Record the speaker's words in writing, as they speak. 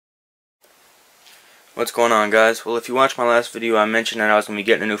What's going on, guys? Well, if you watched my last video, I mentioned that I was going to be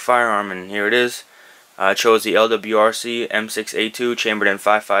getting a new firearm, and here it is. I chose the LWRC M6A2 chambered in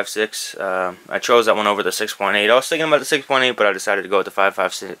 5.56. I chose that one over the 6.8. I was thinking about the 6.8, but I decided to go with the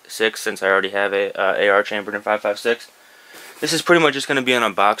 5.56 since I already have a AR chambered in 5.56. This is pretty much just going to be an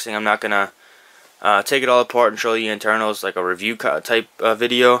unboxing. I'm not going to take it all apart and show you internals like a review type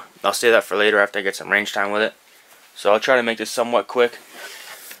video. I'll save that for later after I get some range time with it. So I'll try to make this somewhat quick.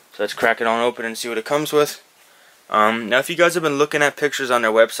 So let's crack it on open and see what it comes with. Now if you guys have been looking at pictures on their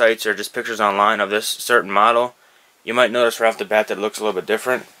websites or just pictures online of this certain model, you might notice right off the bat that it looks a little bit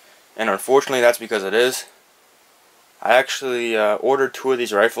different. And unfortunately that's because it is. I actually ordered 2 of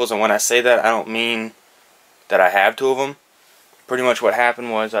these rifles, and when I say that, I don't mean that I have 2 of them. Pretty much what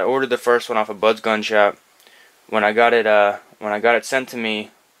happened was I ordered the first one off of Bud's Gun Shop. When I got it sent to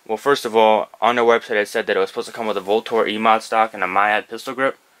me, well, first of all, on their website it said that it was supposed to come with a Voltor E-Mod stock and a MIAD pistol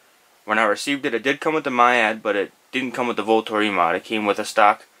grip. When I received it, it did come with the MIAD, but it didn't come with the Voltor E-Mod. It came with a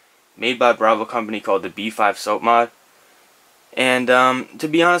stock made by Bravo Company called the B5 Soap Mod. And to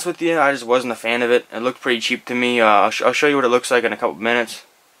be honest with you, I just wasn't a fan of it. It looked pretty cheap to me. I'll show you what it looks like in a couple minutes,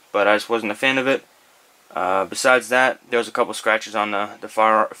 but I just wasn't a fan of it. Besides that, there was a couple scratches on the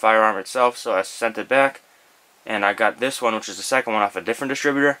firearm itself, so I sent it back. And I got this one, which is the second one, off a different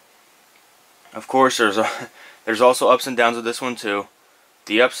distributor. Of course, there's also ups and downs with this one too.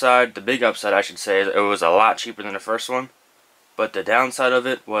 The upside, the big upside I should say, is it was a lot cheaper than the first one. But the downside of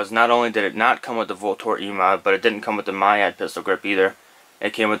it was not only did it not come with the Voltor E-Mod, but it didn't come with the MIAD pistol grip either.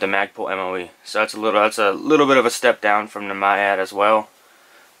 It came with the Magpul MOE. So that's a little bit of a step down from the MIAD as well.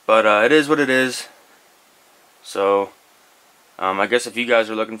 But it is what it is. So I guess if you guys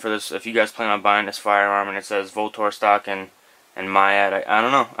are looking for this, if you guys plan on buying this firearm and it says Voltor stock and MIAD, I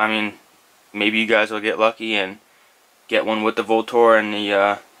don't know. I mean, maybe you guys will get lucky and get one with the Voltor and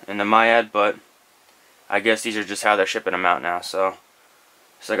the MIAD, but I guess these are just how they're shipping them out now. So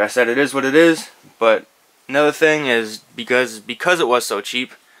like I said, it is what it is. But another thing is, because it was so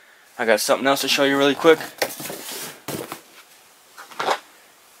cheap, I got something else to show you really quick.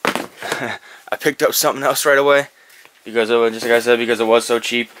 I picked up something else right away because it was, just like I said, because it was so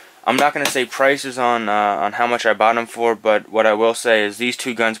cheap. I'm not going to say prices on how much I bought them for, but what I will say is these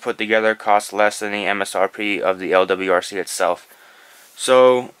 2 guns put together cost less than the MSRP of the LWRC itself.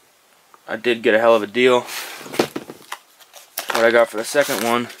 So I did get a hell of a deal. What I got for the second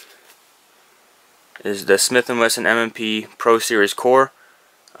one is the Smith & Wesson M&P Pro Series C.O.R.E.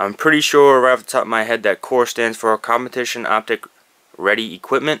 I'm pretty sure right off the top of my head that C.O.R.E. stands for Competition Optic Ready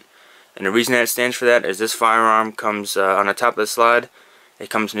Equipment. And the reason that it stands for that is this firearm comes on the top of the slide. It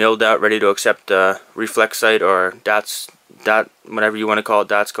comes milled out, ready to accept reflex sight or whatever you want to call it,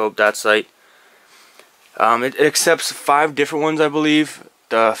 dot scope, dot sight. It accepts 5 different ones, I believe.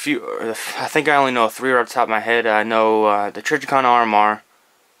 I think I only know 3 right off the top of my head. I know the Trijicon RMR,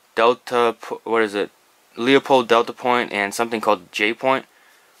 Delta, what is it? Leopold Delta Point, and something called J Point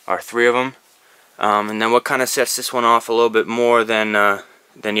are 3 of them. And then what kind of sets this one off a little bit more than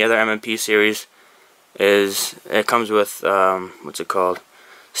the other M&P series is it comes with what's it called?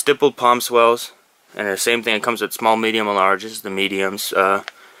 Stippled palm swells, and the same thing. It comes with small, medium, and larges. The mediums, the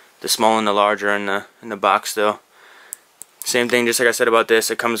small and the large are in the box still. Same thing, just like I said about this.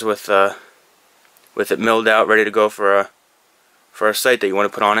 It comes with it milled out, ready to go for a sight that you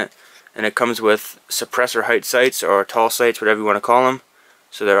want to put on it, and it comes with suppressor height sights or tall sights, whatever you want to call them.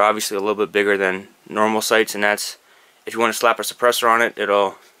 So they're obviously a little bit bigger than normal sights, and that's if you want to slap a suppressor on it,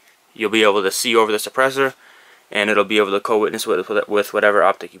 you'll be able to see over the suppressor, and it'll be able to co-witness with whatever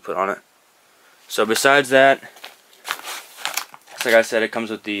optic you put on it. So besides that, like I said, it comes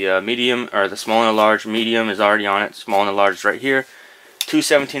with the medium, or the small and the large. Medium is already on it. Small and the large is right here. 2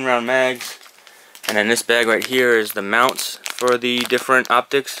 17-round mags. And then this bag right here is the mounts for the different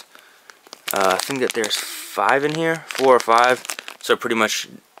optics. I think that there's 5 in here, 4 or 5. So pretty much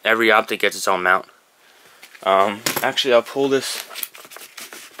every optic gets its own mount. Actually, I'll pull this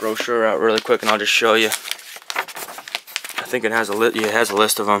brochure out really quick and I'll just show you. I think it has a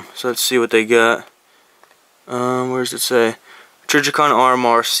list of them. So let's see what they got. Where does it say? Trijicon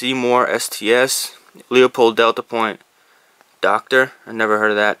RMR Seymour STS, Leopold Delta Point Doctor, I never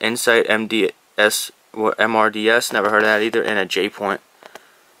heard of that. Insight MDS or MRDS, never heard of that either, and a J Point.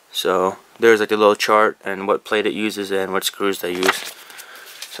 So there's like the little chart and what plate it uses and what screws they use.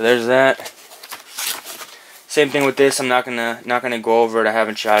 So there's that. Same thing with this. I'm not gonna go over it. I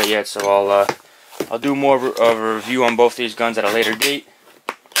haven't shot it yet, so I'll do more of a review on both these guns at a later date.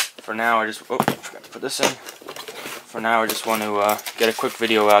 For now, I just forgot to put this in. For now, I just want to get a quick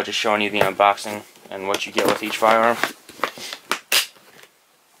video out just showing you the unboxing and what you get with each firearm.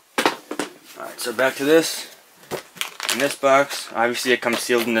 Alright, so back to this. In this box, obviously it comes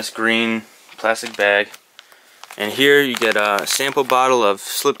sealed in this green plastic bag. And here you get a sample bottle of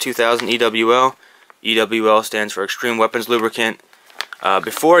Slip 2000 EWL. EWL stands for Extreme Weapons Lubricant.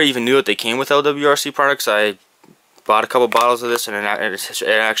 Before I even knew that they came with LWRC products, I bought a couple bottles of this, and it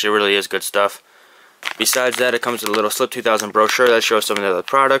actually really is good stuff. Besides that, it comes with a little Slip 2000 brochure that shows some of the other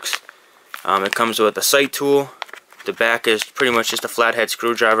products. It comes with a sight tool. The back is pretty much just a flathead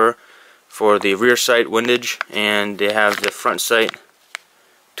screwdriver for the rear sight windage, and they have the front sight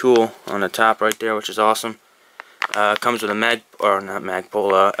tool on the top right there, which is awesome. Comes with a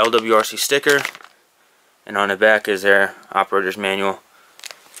LWRC sticker, and on the back is their operator's manual.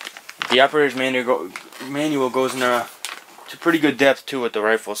 The operator's manual goes into pretty good depth too with the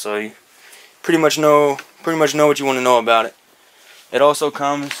rifle, so you pretty much know what you want to know about it. It also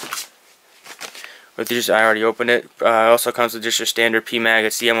comes with just, I already opened it. It also comes with just your standard PMAG.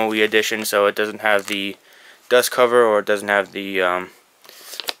 It's the MOE edition, so it doesn't have the dust cover, or it doesn't have the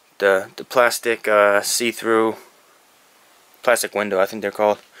plastic see-through plastic window, I think they're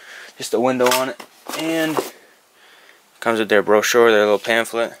called. Just a window on it, and comes with their brochure, their little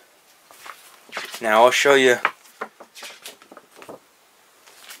pamphlet. Now I'll show you.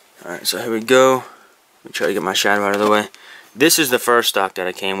 Alright, so here we go. Let me try to get my shadow out of the way. This is the first stock that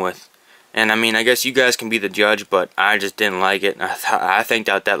it came with. And I mean, I guess you guys can be the judge, but I just didn't like it. I think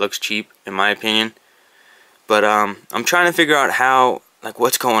that looks cheap, in my opinion. But I'm trying to figure out how, like,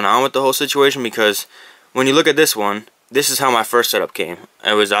 what's going on with the whole situation, because when you look at this one, this is how my first setup came.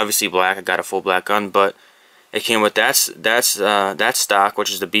 It was obviously black. I got a full black gun, but it came with that stock,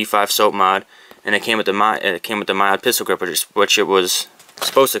 which is the B5 soap mod, and it came with the mild pistol grip, which it was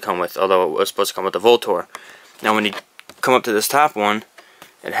supposed to come with, although it was supposed to come with the Voltor. Now, when you come up to this top one,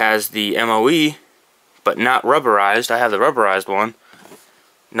 it has the MOE, but not rubberized. I have the rubberized one,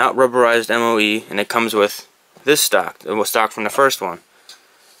 not rubberized MOE, and it comes with this stock. It was stock from the first one.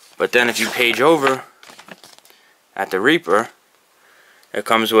 But then if you page over at the Reaper, it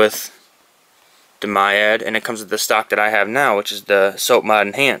comes with the Myad, and it comes with the stock that I have now, which is the Soap Mod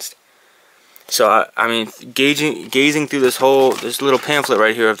Enhanced. So I mean, gazing through this little pamphlet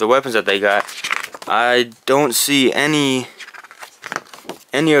right here of the weapons that they got, I don't see any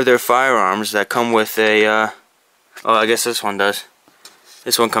of their firearms that come with a, oh, I guess this one does.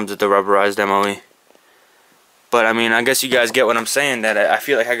 This one comes with the rubberized MOE. But I mean, I guess you guys get what I'm saying, that I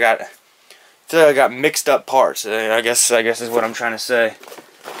feel like I got mixed up parts. I guess is what I'm trying to say.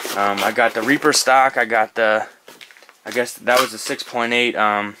 I got the Reaper stock, I guess that was the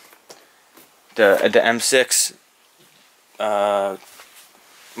 6.8, the M6,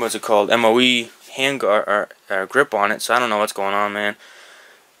 what's it called, MOE handguard or grip on it, so I don't know what's going on, man.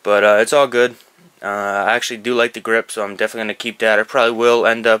 But it's all good. I actually do like the grip, so I'm definitely going to keep that. I probably will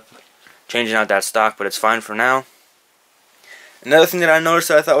end up changing out that stock, but it's fine for now. Another thing that I noticed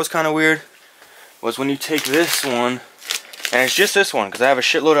that I thought was kind of weird was when you take this one, and it's just this one, because I have a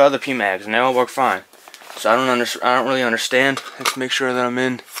shitload of other PMAGs, and they all work fine. So I don't really understand. Let's make sure that I'm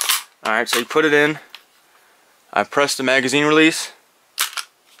in. Alright, so you put it in. I press the magazine release,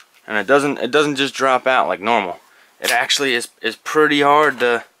 and it doesn't just drop out like normal. It actually is pretty hard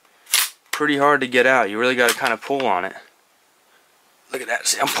to get out. You really got to kind of pull on it. Look at that.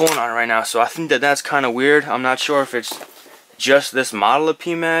 See, I'm pulling on it right now, so I think that's kind of weird. I'm not sure if it's just this model of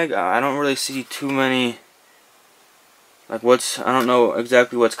PMAG. I don't really see too many, like, I don't know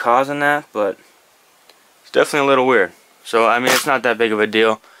exactly what's causing that, but it's definitely a little weird. So I mean, it's not that big of a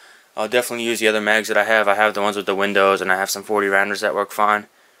deal. I'll definitely use the other mags that I have. I have the ones with the windows, and I have some 40 rounders that work fine.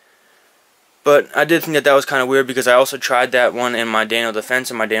 But I did think that was kind of weird, because I also tried that one in my Daniel Defense,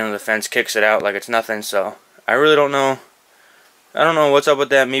 and my Daniel Defense kicks it out like it's nothing. So I really don't know. I don't know what's up with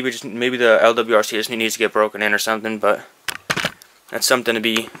that. Maybe the LWRC just needs to get broken in or something. But that's something to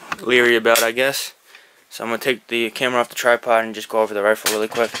be leery about, I guess. So I'm gonna take the camera off the tripod and just go over the rifle really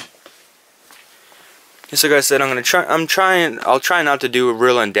quick. Just like I said, I'll try not to do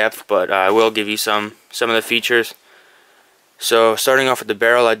real in depth, but I will give you some of the features. So starting off with the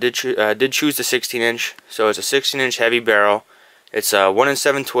barrel, I did choose the 16-inch. So it's a 16-inch heavy barrel. It's a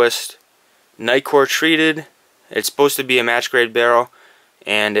 1-in-7 twist, night core treated. It's supposed to be a match grade barrel,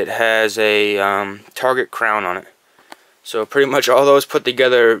 and it has a target crown on it. So pretty much all those put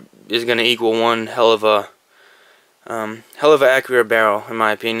together is going to equal one hell of a accurate barrel, in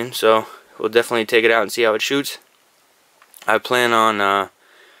my opinion. So we'll definitely take it out and see how it shoots. I plan on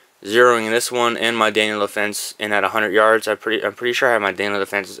zeroing this one and my Daniel Defense in at 100 yards. I'm pretty sure I have my Daniel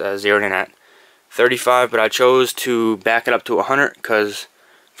Defense zeroed in at 35, but I chose to back it up to 100 because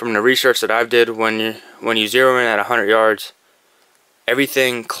from the research that I've did, when you zero in at 100 yards,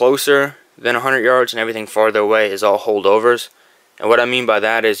 everything closer then 100 yards, and everything farther away is all holdovers. And what I mean by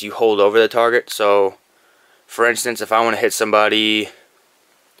that is you hold over the target. So, for instance, if I want to hit somebody,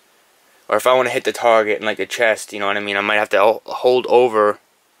 or if I want to hit the target in like the chest, you know what I mean, I might have to hold over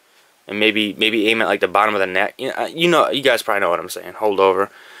and maybe aim at like the bottom of the neck. You guys probably know what I'm saying, hold over.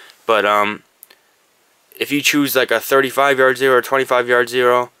 But if you choose like a 35-yard zero or 25-yard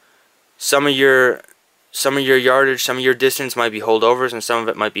zero, some of your yardage, some of your distance might be holdovers, and some of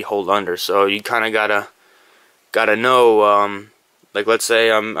it might be hold under. So you kind of gotta know. Like, let's say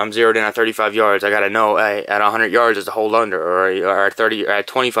I'm zeroed in at 35 yards. I gotta know, hey, at 100 yards is a hold under, or at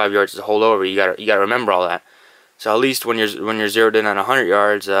 25 yards is a hold over. You gotta remember all that. So at least when you're zeroed in at 100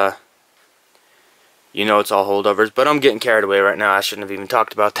 yards, you know it's all holdovers. But I'm getting carried away right now. I shouldn't have even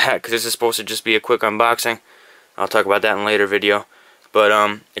talked about that, because this is supposed to just be a quick unboxing. I'll talk about that in a later video.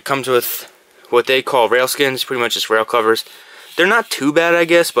 But it comes with what they call rail skins, pretty much just rail covers. They're not too bad, I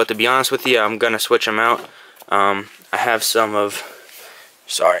guess, but to be honest with you, I'm gonna switch them out. I have some of,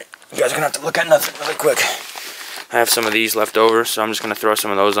 sorry, you guys are gonna have to look at nothing really quick. I have some of these left over, so I'm just gonna throw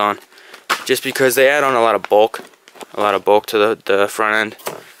some of those on, just because they add on a lot of bulk to the front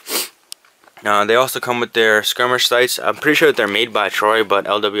end. They also come with their skirmish sights. I'm pretty sure that they're made by C.O.R.E, but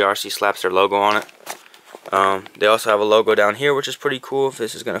LWRC slaps their logo on it. They also have a logo down here, which is pretty cool, if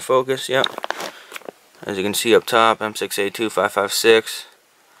this is going to focus. Yep. As you can see up top, M6A2 556.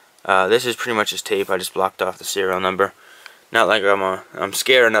 This is pretty much just tape. I just blocked off the serial number. Not like I'm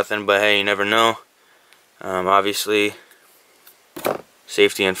scared or nothing, but hey, you never know. Obviously,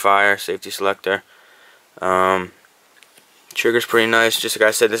 safety and fire, safety selector. Trigger's pretty nice. Just like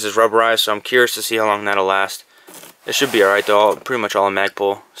I said, this is rubberized, so I'm curious to see how long that'll last. It should be alright though. Pretty much all the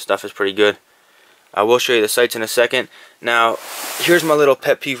Magpul stuff is pretty good. I will show you the sights in a second. Now, here's my little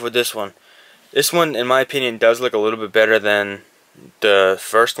pet peeve with this one. This one, in my opinion, does look a little bit better than the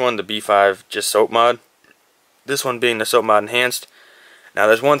first one, the B5 just soap mod. This one being the soap mod enhanced. Now,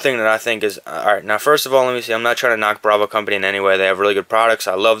 there's one thing that I think is, alright, now first of all, let me see, I'm not trying to knock Bravo Company in any way. They have really good products.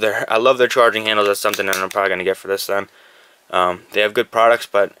 I love their charging handles. That's something that I'm probably going to get for this then. They have good products,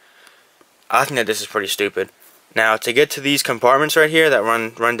 but I think that this is pretty stupid. Now, to get to these compartments right here that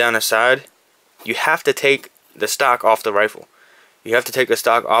run down the side, you have to take the stock off the rifle. You have to take the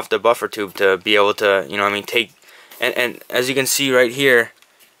stock off the buffer tube to be able to, you know what I mean, take, and as you can see right here,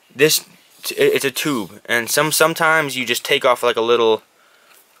 it's a tube, and sometimes you just take off like a little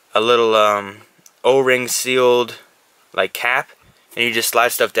O-ring sealed like cap, and you just slide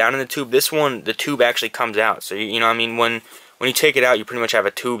stuff down in the tube. This one, the tube actually comes out, so you know what I mean, when you take it out, you pretty much have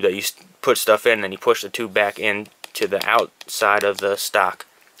a tube that you put stuff in, and then you push the tube back into the outside of the stock.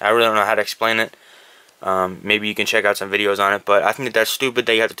 I really don't know how to explain it. Maybe you can check out some videos on it, but I think that that's stupid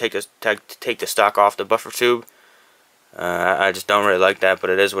that you have to take the stock off the buffer tube. I just don't really like that, but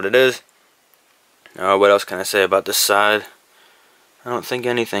it is what it is. What else can I say about this side? I don't think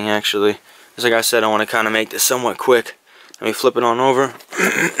anything, actually. Just like I said, I want to kind of make this somewhat quick. Let me flip it on over.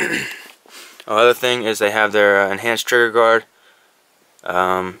 Other thing is they have their enhanced trigger guard.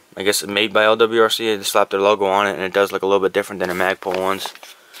 I guess it's made by LWRC. They slapped their logo on it, and it does look a little bit different than the Magpul ones.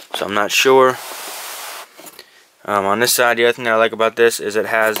 So I'm not sure. On this side, the other thing that I like about this is it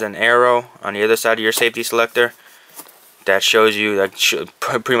has an arrow on the other side of your safety selector that shows you, like,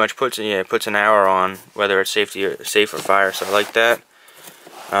 pretty much puts an arrow on whether it's safe or fire. So I like that.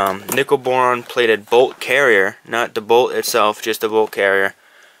 Nickel boron plated bolt carrier, not the bolt itself, just the bolt carrier.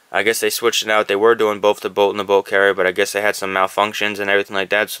 I guess they switched it out. They were doing both the bolt and the bolt carrier, but I guess they had some malfunctions and everything like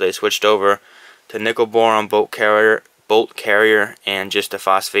that, so they switched over to nickel boron bolt carrier, and just a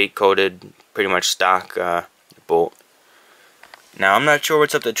phosphate coated, pretty much stock bolt. Now, I'm not sure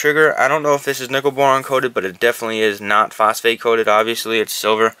what's up the trigger. I don't know if this is nickel boron coated, but it definitely is not phosphate coated. Obviously, it's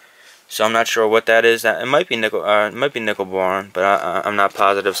silver, so I'm not sure what that is. It might be nickel boron, but I'm not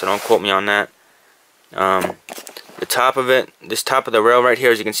positive, so don't quote me on that. The top of it, this top of the rail right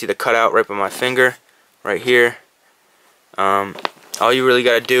here, as you can see the cutout right by my finger, right here. All you really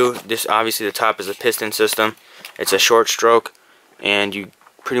gotta do, this obviously the top is a piston system. It's a short stroke, and you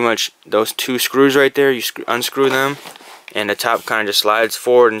pretty much, those two screws right there, you unscrew them, and the top kind of just slides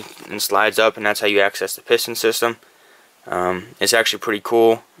forward and slides up, and that's how you access the piston system. It's actually pretty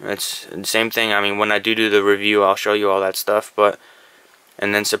cool. It's the same thing. I mean, when I do the review, I'll show you all that stuff.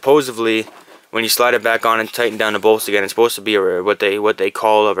 And then supposedly, when you slide it back on and tighten down the bolts again, it's supposed to be what they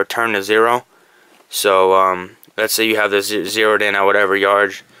call a return to zero. So let's say you have this zeroed in at whatever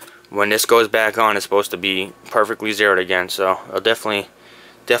yard. When this goes back on, it's supposed to be perfectly zeroed again. So I'll definitely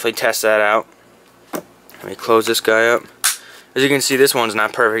test that out. Let me close this guy up. As you can see, this one's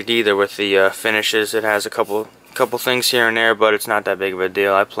not perfect either with the finishes. It has a couple things here and there, but it's not that big of a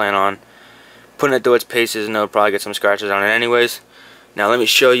deal. I plan on putting it through its paces, and it'll probably get some scratches on it anyways. Now let me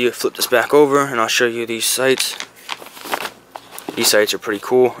show you, flip this back over, and I'll show you these sights. These sights are pretty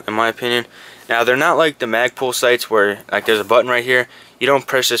cool, in my opinion. Now they're not like the Magpul sights where like there's a button right here. You don't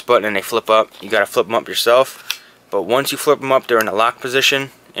press this button and they flip up. You gotta flip them up yourself. But once you flip them up, they're in a lock position,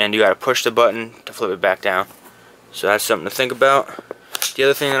 and you gotta push the button to flip it back down. So that's something to think about. The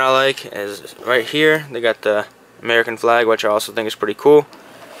other thing that I like is right here, they got the American flag, which I also think is pretty cool.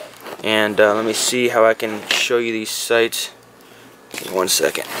 And let me see how I can show you these sights. Give me 1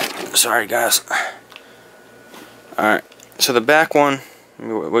 second. Sorry guys. Alright, so the back one, let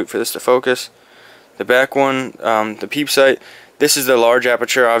me wait for this to focus. The back one, the peep sight, this is the large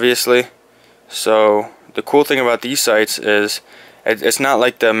aperture obviously. So the cool thing about these sights is it's not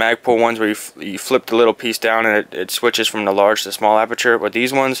like the Magpul ones where you flip the little piece down and it switches from the large to the small aperture. But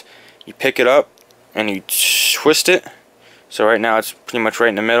these ones, you pick it up and you twist it. So right now it's pretty much right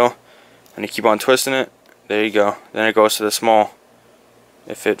in the middle, and you keep on twisting it. There you go. Then it goes to the small.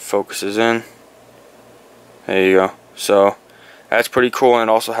 If it focuses in, there you go. So that's pretty cool, and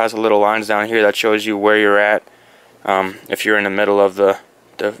it also has little lines down here that shows you where you're at, if you're in the middle of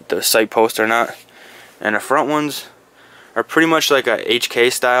the sight post or not. And the front ones are pretty much like a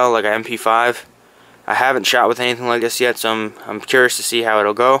HK style, like a MP5. I haven't shot with anything like this yet, so I'm curious to see how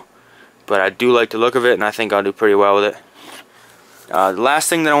it'll go. But I do like the look of it, and I think I'll do pretty well with it. The last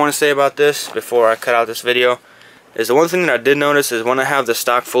thing that I want to say about this before I cut out this video is the one thing that I did notice is when I have the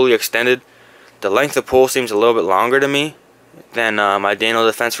stock fully extended, the length of pull seems a little bit longer to me than my Daniel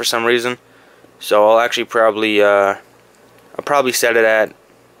Defense for some reason. So I'll actually probably I'll probably set it at,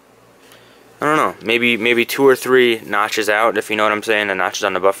 I don't know, maybe 2 or 3 notches out, if you know what I'm saying, the notches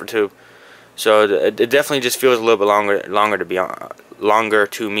on the buffer tube. So it definitely just feels a little bit longer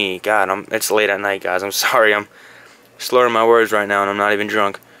to me. God, it's late at night, guys. I'm sorry, I'm slurring my words right now, and I'm not even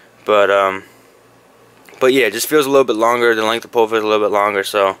drunk. But yeah, it just feels a little bit longer. The length of pull feels a little bit longer.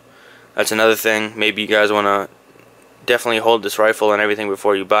 So that's another thing. Maybe you guys want to definitely hold this rifle and everything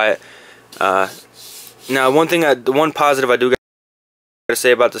before you buy it. Now, the one positive I do to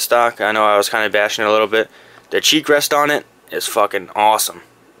say about the stock, I know I was kind of bashing it a little bit. The cheek rest on it is fucking awesome.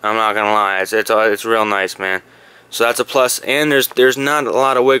 I'm not gonna lie, it's real nice, man. So that's a plus, and there's not a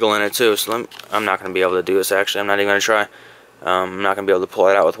lot of wiggle in it too. So I'm not gonna be able to do this actually. I'm not even gonna try. I'm not gonna be able to pull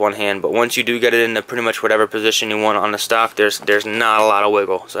it out with one hand. But once you do get it into pretty much whatever position you want on the stock, there's not a lot of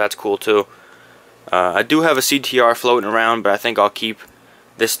wiggle. So that's cool too. I do have a CTR floating around, but I think I'll keep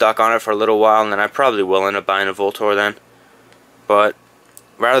this stock on it for a little while, and then I probably will end up buying a Voltor then. But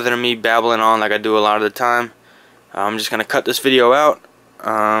rather than me babbling on like I do a lot of the time, I'm just gonna cut this video out.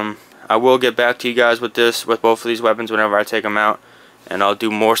 I will get back to you guys with both of these weapons whenever I take them out, and I'll do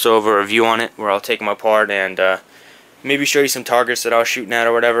more so of a review on it where I'll take them apart and maybe show you some targets that I was shooting at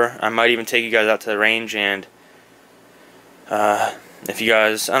or whatever. I might even take you guys out to the range and if you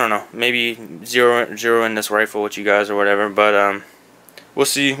guys, I don't know, maybe zero in this rifle with you guys or whatever. But we'll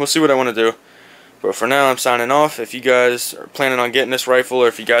see what I want to do. But for now, I'm signing off. If you guys are planning on getting this rifle, or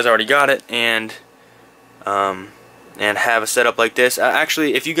if you guys already got it and have a setup like this,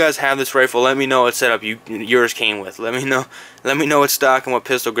 actually, if you guys have this rifle, let me know what setup yours came with. Let me know what stock and what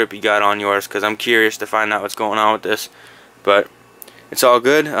pistol grip you got on yours, because I'm curious to find out what's going on with this. But it's all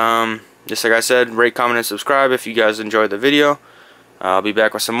good. Just like I said, rate, comment, and subscribe if you guys enjoyed the video. I'll be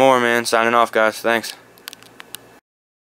back with some more, man. Signing off, guys. Thanks.